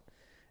out,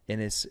 and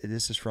this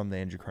is from the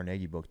Andrew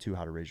Carnegie book too,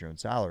 How to Raise Your Own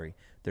Salary.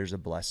 There's a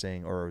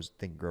blessing, or I was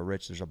thinking Grow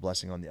Rich, there's a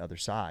blessing on the other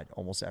side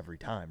almost every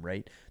time,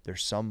 right?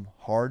 There's some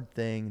hard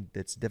thing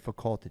that's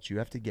difficult that you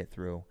have to get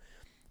through.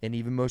 And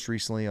even most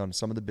recently on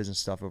some of the business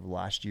stuff over the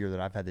last year that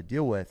I've had to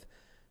deal with,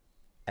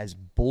 as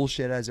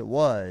bullshit as it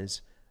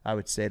was, I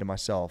would say to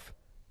myself,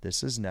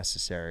 this is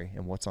necessary,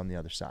 and what's on the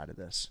other side of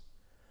this?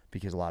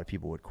 Because a lot of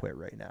people would quit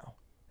right now.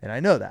 And I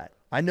know that.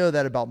 I know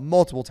that about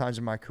multiple times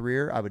in my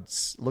career, I would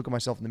look at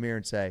myself in the mirror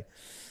and say,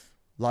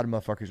 a lot of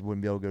motherfuckers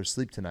wouldn't be able to go to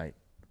sleep tonight.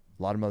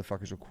 A lot of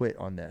motherfuckers will quit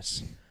on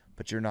this.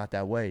 But you're not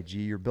that way.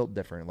 Gee, you're built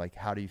different. Like,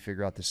 how do you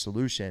figure out the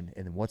solution?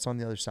 And then what's on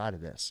the other side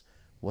of this?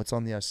 What's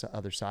on the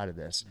other side of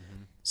this?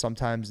 Mm-hmm.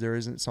 Sometimes there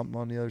isn't something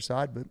on the other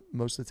side, but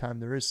most of the time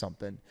there is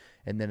something.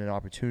 And then an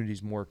opportunity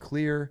is more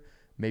clear.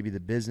 Maybe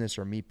the business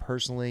or me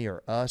personally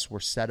or us,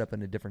 we're set up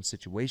in a different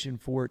situation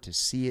for it, to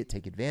see it,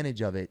 take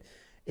advantage of it.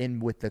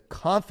 And with the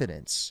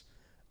confidence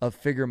of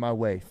figuring my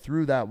way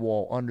through that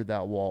wall, under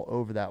that wall,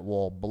 over that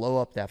wall, blow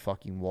up that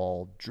fucking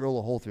wall, drill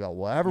a hole through that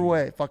wall, whatever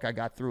way I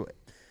got through it.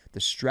 The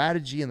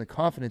strategy and the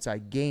confidence I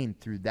gained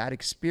through that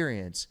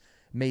experience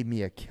made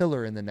me a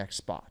killer in the next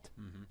spot.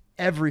 Mm-hmm.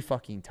 Every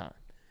fucking time.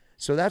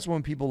 So that's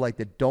when people like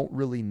that don't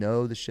really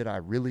know the shit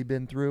I've really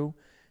been through,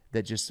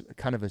 that just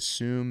kind of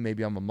assume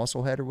maybe I'm a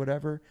musclehead or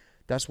whatever.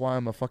 That's why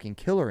I'm a fucking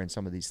killer in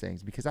some of these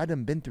things, because I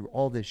done been through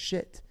all this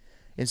shit.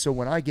 And so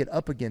when I get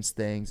up against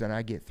things and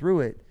I get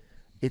through it,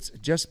 it's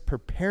just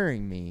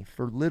preparing me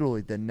for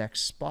literally the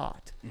next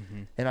spot.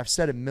 Mm-hmm. And I've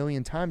said a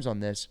million times on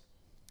this,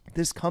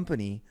 this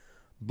company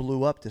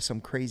blew up to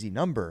some crazy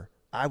number,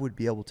 I would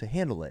be able to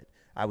handle it.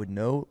 I would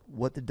know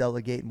what to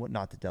delegate and what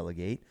not to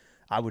delegate.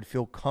 I would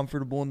feel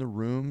comfortable in the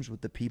rooms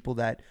with the people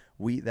that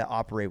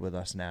operate with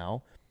us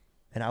now,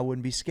 and I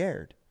wouldn't be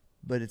scared.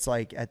 But it's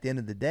like, at the end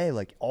of the day,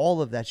 like,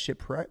 all of that shit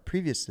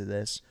previous to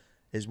this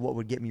is what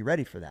would get me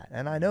ready for that.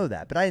 And I know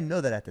that, but I didn't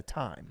know that at the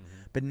time.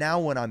 Mm-hmm. But now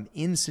when I'm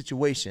in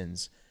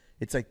situations,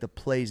 it's like the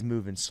play's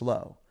moving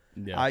slow.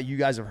 Yeah. You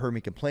guys have heard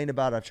me complain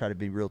about it. I've tried to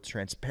be real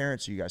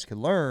transparent so you guys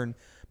can learn.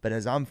 But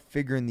as I'm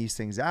figuring these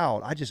things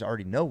out, I just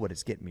already know what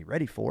it's getting me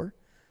ready for.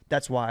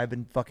 That's why I've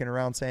been fucking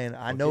around saying,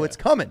 I know it's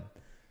coming,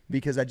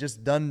 because I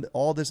just done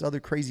all this other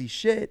crazy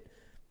shit.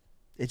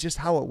 It's just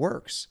how it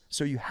works.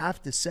 So you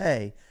have to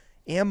say,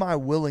 am I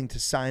willing to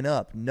sign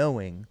up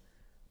knowing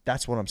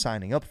that's what I'm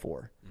signing up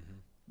for?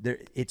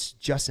 It's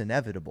just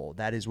inevitable.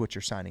 That is what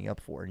you're signing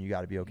up for, and you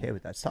got to be okay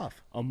with that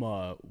stuff.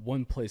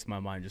 One place my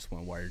mind just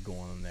went while you're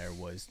going on there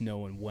was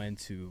knowing when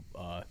to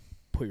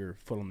put your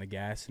foot on the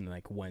gas and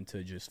like when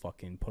to just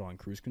fucking put on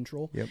cruise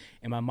control. Yep.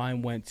 And my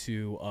mind went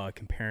to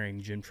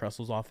comparing Jim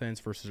Tressel's offense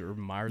versus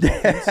Urban Meyer's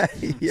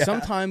offense. Yeah.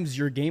 Sometimes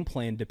your game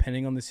plan,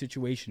 depending on the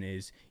situation,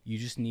 is you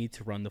just need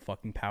to run the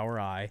fucking power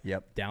I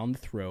down the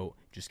throat,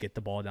 just get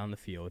the ball down the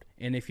field,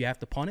 and if you have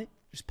to punt it,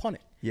 just punt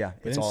it. Yeah.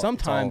 But then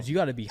sometimes you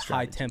got to be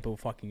high tempo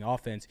fucking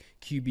offense.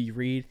 QB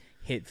read,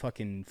 hit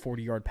fucking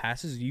 40-yard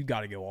passes. You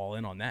got to go all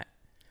in on that.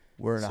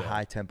 We're in a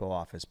high tempo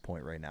office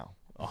point right now.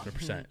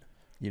 100%.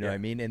 You know what I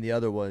mean? And the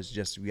other was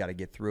just, we got to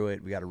get through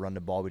it. We got to run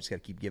the ball. We just got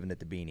to keep giving it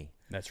to Beanie.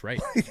 That's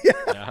right.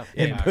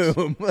 And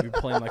boom. You're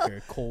playing like a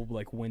cold,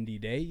 like windy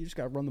day. You just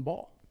got to run the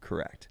ball.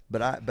 Correct.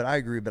 But I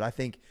agree. But I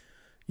think,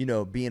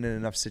 being in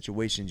enough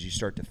situations, you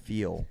start to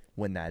feel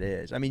when that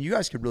is. I mean, you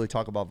guys could really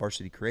talk about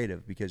Varsity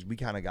Creative, because we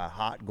kind of got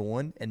hot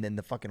going, and then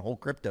the fucking whole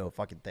crypto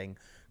fucking thing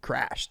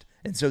crashed.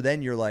 And so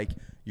then you're like,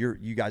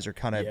 you guys are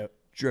kind of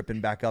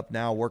dripping back up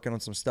now, working on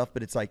some stuff,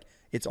 but it's like,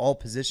 it's all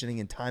positioning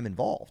and time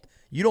involved.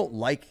 You don't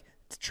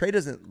Trey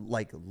doesn't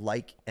like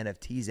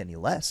NFTs any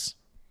less.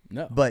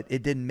 No. But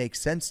it didn't make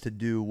sense to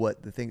do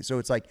what the thing. So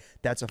it's like,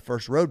 that's a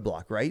first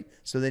roadblock, right?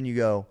 So then you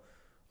go,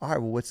 all right,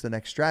 well, what's the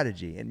next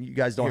strategy? And you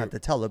guys don't have to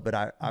tell it, but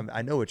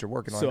I know what you're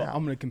working on now. So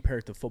I'm going to compare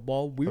it to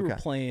football. We were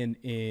playing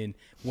in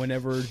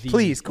whenever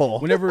Please, Cole.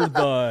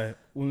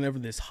 whenever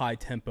this high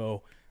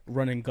tempo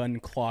run and gun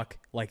clock.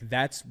 Like,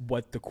 that's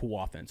what the cool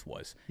offense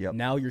was. Yep.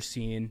 Now you're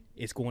seeing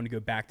it's going to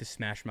go back to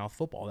smash mouth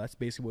football. That's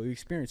basically what the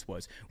experience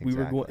was.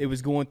 Exactly. It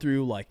was going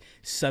through like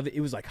it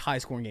was like high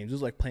scoring games. It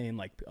was like playing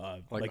like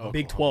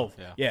Big 12.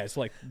 Yeah, it's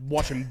like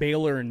watching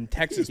Baylor and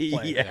Texas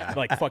play.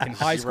 Like fucking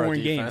high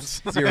scoring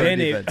games. Then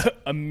it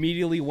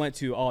immediately went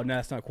to, oh no,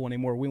 that's not cool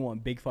anymore. We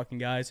want big fucking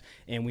guys,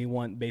 and we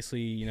want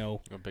basically, you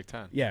know, Big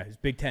Ten. Yeah, it's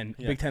Big Ten.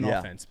 Big Ten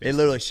offense. Basically. It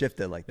literally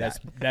shifted like that.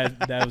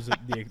 That was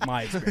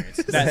my experience.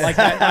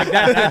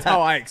 That's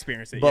how I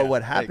experienced it. But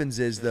what happens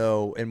is,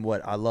 though, and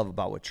what I love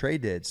about what Trey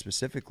did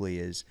specifically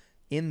is,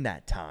 in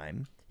that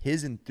time,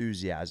 his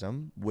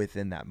enthusiasm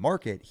within that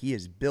market, he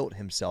has built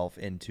himself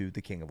into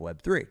the king of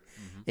Web3.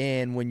 Mm-hmm.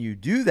 And when you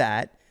do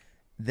that,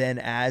 then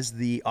as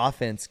the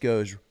offense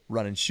goes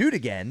run and shoot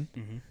again,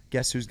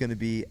 guess who's going to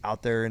be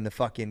out there in the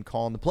fucking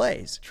calling the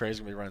plays? Trey's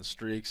going to be running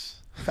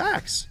streaks.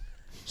 Facts.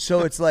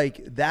 So it's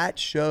like that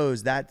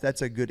shows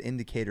that's a good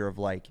indicator of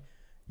like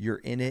you're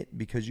in it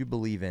because you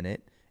believe in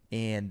it,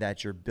 and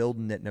that you're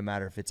building it no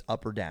matter if it's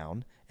up or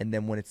down. And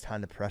then when it's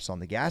time to press on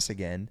the gas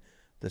again,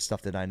 the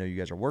stuff that I know you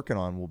guys are working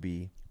on will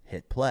be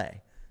hit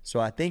play. So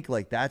I think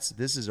like this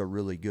is a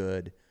really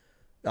good,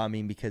 I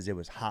mean, because it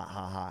was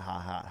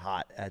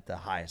hot at the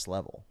highest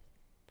level.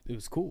 It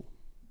was cool.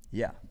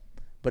 Yeah.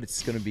 But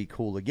it's going to be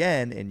cool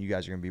again, and you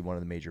guys are going to be one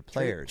of the major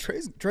players.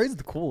 Trey's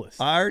the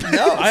coolest. I already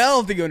know. I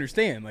don't think you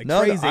understand. Like,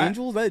 Trey's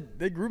Angels,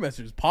 that group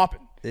message is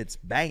popping. It's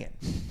banging.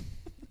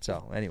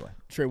 So anyway,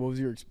 Trey, what's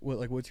your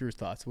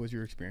thoughts? What was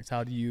your experience?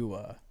 How do you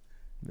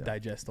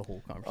digest the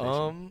whole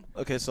conversation?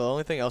 Okay, so the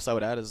only thing else I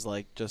would add is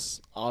like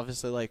just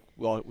obviously like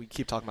we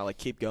keep talking about like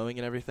keep going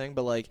and everything,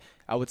 but like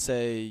I would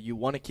say you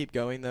want to keep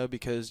going though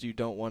because you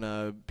don't want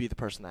to be the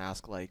person to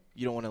ask, like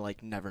you don't want to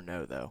like never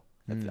know though.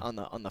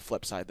 On the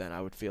flip side, then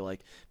I would feel like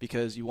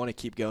because you want to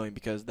keep going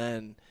because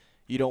then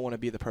you don't want to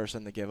be the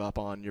person to give up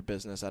on your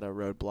business at a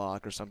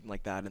roadblock or something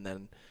like that, and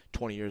then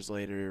 20 years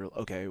later,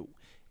 okay,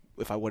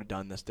 if I would have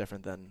done this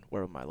different, then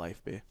where would my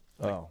life be?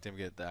 Like, didn't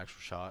get the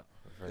actual shot,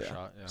 the first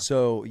shot. Yeah.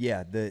 So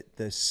yeah, the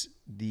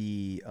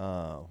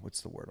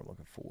what's the word I'm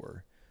looking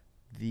for?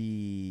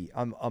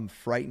 I'm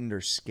frightened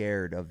or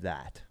scared of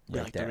that. Yeah,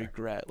 right like there. the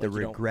regret. The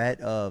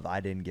regret of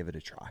I didn't give it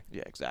a try.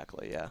 Yeah,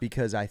 exactly. Yeah.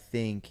 Because I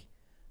think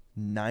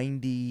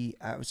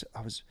I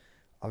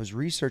was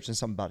researching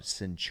something about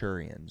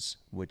centurions,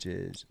 which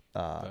is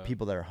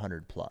people that are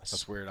 100 plus.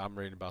 That's weird. I'm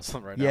reading about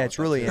something right now. Yeah, it's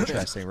really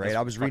interesting, right?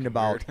 I was reading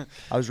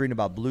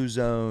about blue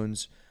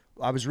zones.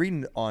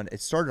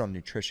 It started on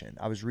nutrition.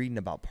 I was reading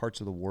about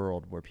parts of the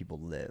world where people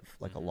live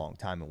like a long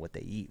time and what they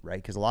eat, right?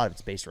 Because a lot of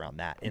it's based around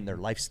that in their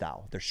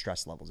lifestyle. Their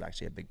stress level is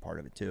actually a big part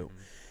of it too.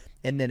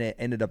 And then it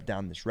ended up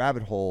down this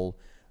rabbit hole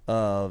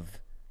of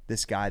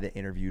this guy that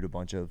interviewed a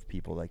bunch of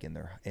people like in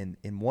there. And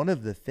one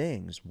of the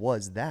things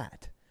was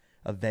that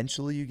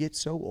eventually you get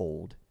so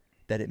old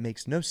that it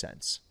makes no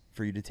sense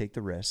for you to take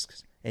the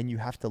risks, and you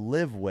have to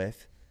live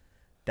with,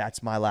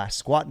 that's my last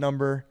squat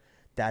number.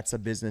 That's a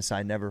business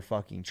I never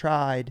fucking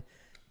tried.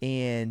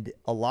 And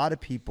a lot of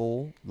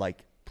people,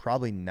 like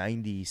probably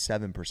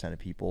 97% of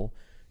people,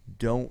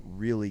 don't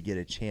really get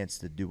a chance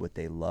to do what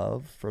they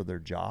love for their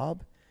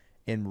job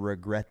and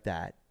regret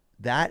that.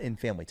 That and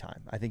family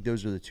time. I think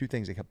those are the two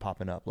things that kept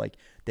popping up. Like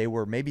they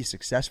were maybe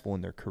successful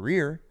in their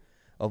career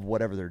of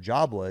whatever their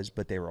job was,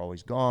 but they were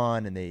always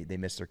gone and they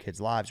missed their kids'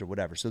 lives or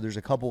whatever. So there's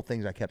a couple of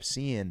things I kept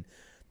seeing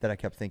that I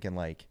kept thinking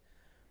like,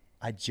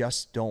 I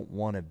just don't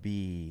want to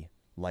be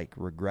like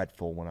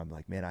regretful when I'm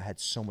like, man, I had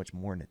so much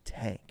more in the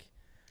tank.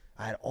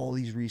 I had all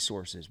these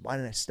resources. Why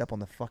didn't I step on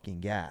the fucking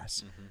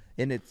gas?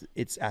 And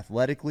it's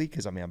athletically,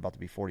 because I mean, I'm about to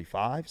be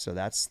 45. So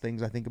that's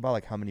things I think about,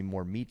 like how many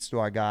more meets do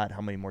I got?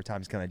 How many more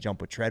times can I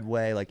jump with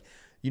treadway? Like,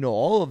 you know,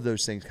 all of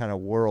those things kind of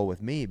whirl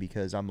with me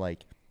because I'm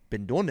like,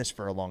 been doing this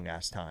for a long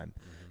ass time.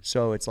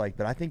 So it's like,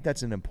 but I think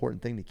that's an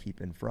important thing to keep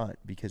in front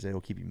because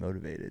it'll keep you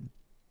motivated.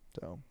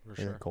 So for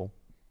sure. Cool.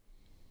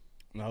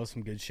 That was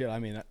some good shit. I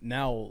mean,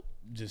 now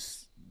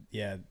just,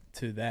 yeah,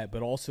 to that,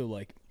 but also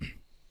like,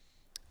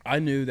 I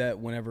knew that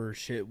whenever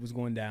shit was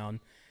going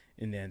down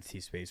in the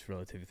NFT space,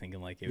 relatively thinking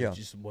like it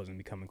just wasn't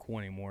becoming cool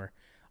anymore.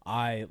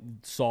 I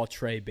saw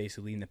Trey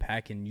basically in the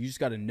pack, and you just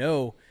got to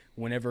know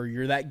whenever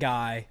you're that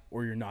guy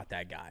or you're not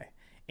that guy.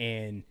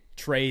 And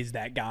Trey's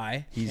that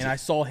guy, and I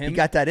saw him. He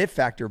got that it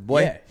factor,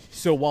 boy. Yeah.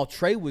 So while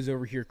Trey was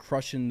over here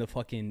crushing the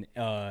fucking,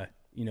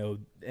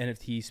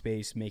 NFT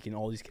space, making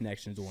all these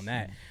connections on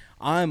that,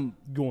 I'm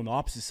going the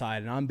opposite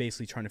side, and I'm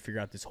basically trying to figure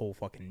out this whole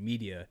fucking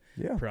media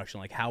production.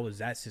 Like, how does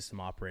that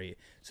system operate?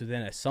 So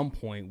then at some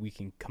point, we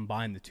can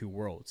combine the two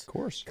worlds. Of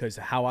course. Because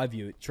how I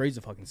view it, Trey's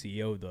the fucking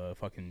CEO of the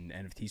fucking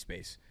NFT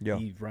space. Yeah.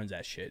 He runs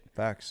that shit.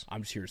 Facts.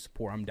 I'm just here to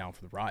support. I'm down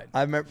for the ride.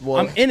 I'm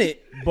in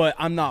it, but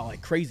I'm not,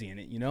 like, crazy in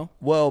it, you know?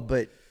 Well,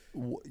 but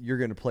you're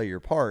going to play your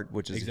part,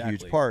 which is a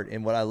huge part.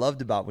 And what I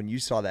loved about when you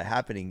saw that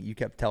happening, you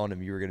kept telling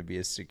him you were going to be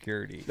his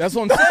security. That's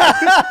what I'm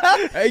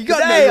saying. Hey, you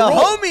got a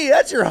homie.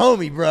 That's your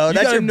homie, bro.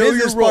 That's your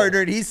business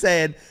partner. And he's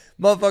saying,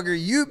 motherfucker,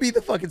 you be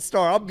the fucking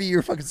star. I'll be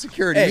your fucking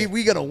security. Hey,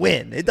 we going to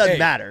win. It doesn't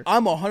matter.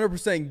 I'm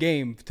 100%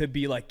 game to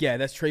be like, yeah,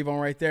 that's Trayvon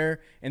right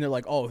there. And they're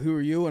like, oh, who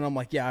are you? And I'm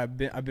like, yeah, I've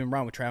been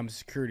around with Trey. I'm a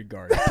security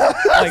guard.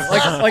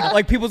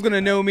 like people's going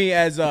to know me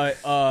as,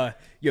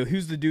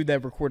 who's the dude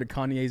that recorded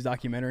Kanye's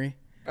documentary?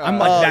 I'm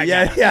like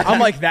that guy. Yeah. I'm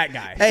like that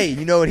guy. Hey,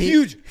 you know what?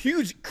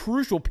 Huge,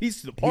 crucial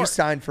piece of the part. You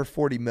signed for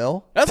 $40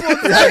 million. That's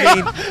what I'm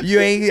saying. You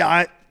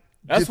ain't.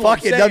 That's fuck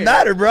what it. Doesn't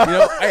matter, bro.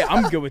 Hey,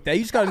 I'm good with that.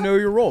 You just got to know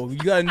your role. You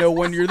got to know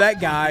when you're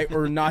that guy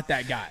or not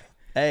that guy.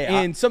 Hey,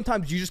 and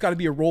sometimes you just got to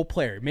be a role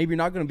player. Maybe you're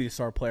not going to be the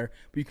star player,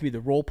 but you can be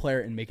the role player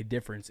and make a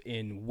difference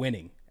in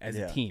winning as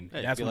a team.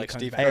 Hey, that's what like it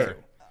comes Steve back to.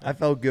 I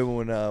felt good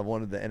when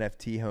one of the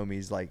NFT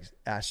homies like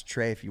asked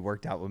Trey if he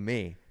worked out with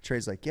me.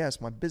 Trey's like, "Yeah,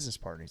 it's my business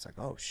partner." He's like,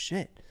 "Oh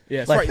shit."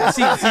 Yeah, that's right.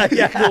 See,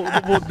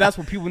 well, that's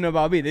what people know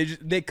about me.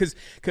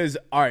 Because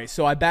all right,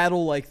 so I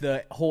battle like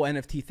the whole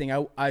NFT thing.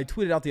 I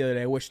tweeted out the other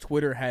day. I wish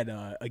Twitter had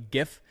a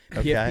GIF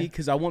PFP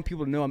because I want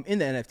people to know I'm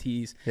into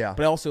NFTs. Yeah.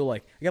 But I also I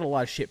got a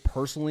lot of shit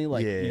personally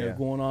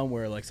going on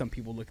where like some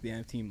people look at the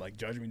NFT and like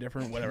judge me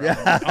different, whatever.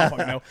 I don't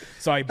fucking know.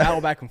 So I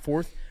battle back and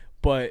forth.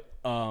 But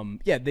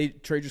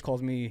Trey just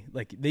calls me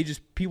like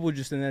people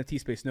just in the NFT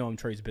space know I'm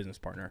Trey's business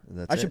partner.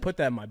 I should put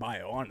that in my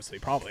bio, honestly.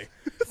 Probably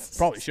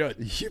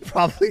should. You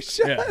probably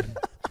should. Yeah.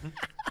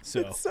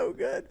 So it's so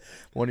good.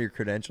 One of your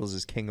credentials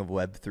is King of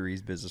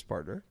Web3's business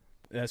partner.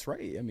 That's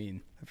right. I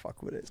mean, I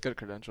fuck with it. It's a good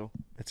credential.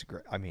 It's a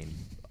great. I mean,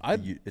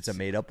 it's a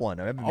made up one.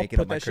 I've been making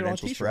up my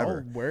credentials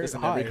forever.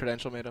 Isn't every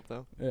credential made up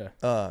though?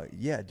 Yeah.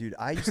 Yeah, dude.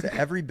 I used to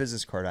every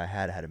business card I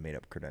had a made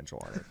up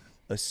credential on it.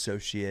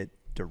 Associate.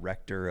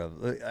 Director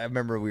of. I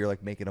remember we were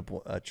like making up.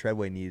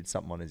 Treadway needed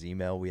something on his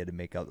email. We had to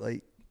make up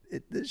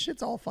this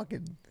shit's all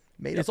fucking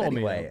made up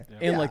anyway. Made up.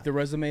 Yeah. And like the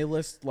resume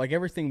list, like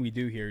everything we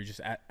do here,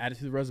 just add it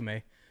to the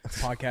resume.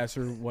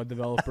 Podcaster, web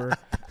developer,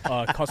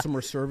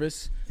 customer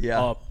service,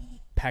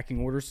 packing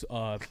orders,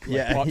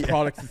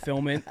 product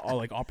fulfillment,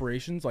 like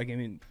operations. Like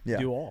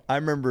do all. I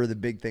remember the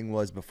big thing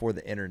was before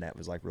the internet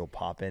was like real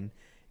poppin'.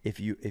 If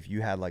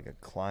you had like a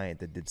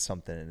client that did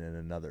something in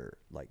another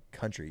like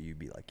country, you'd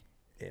be like.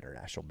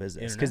 International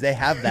business because they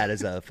have that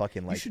as a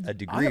fucking like a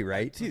degree,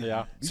 right?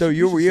 Yeah. So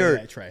you're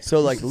so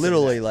like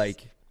literally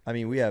like I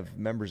mean we have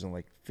members in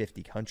like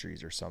 50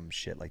 countries or some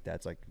shit like that.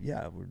 It's like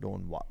we're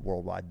doing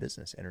worldwide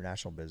business,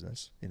 international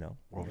business,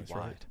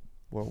 worldwide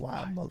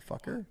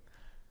motherfucker.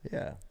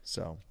 Yeah.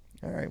 So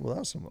all right, well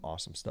that was some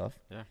awesome stuff.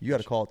 Yeah. You got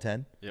a call at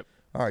 10. Yep.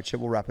 All right, Chip.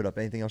 We'll wrap it up.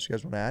 Anything else you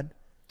guys want to add?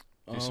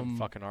 Do some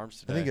fucking arms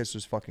today. I think it's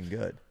just fucking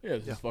good. Yeah,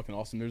 it's just fucking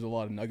awesome. There's a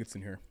lot of nuggets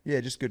in here. Yeah,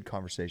 just good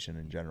conversation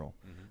in general.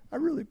 Mm-hmm. I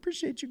really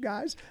appreciate you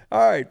guys.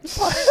 All right.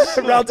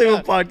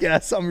 Roundtable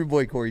Podcast. I'm your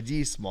boy, Cory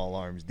G. Small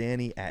Arms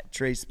Danny at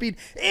Trey Speed.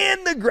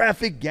 And the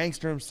graphic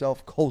gangster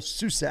himself, Cole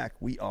Susak.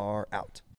 We are out.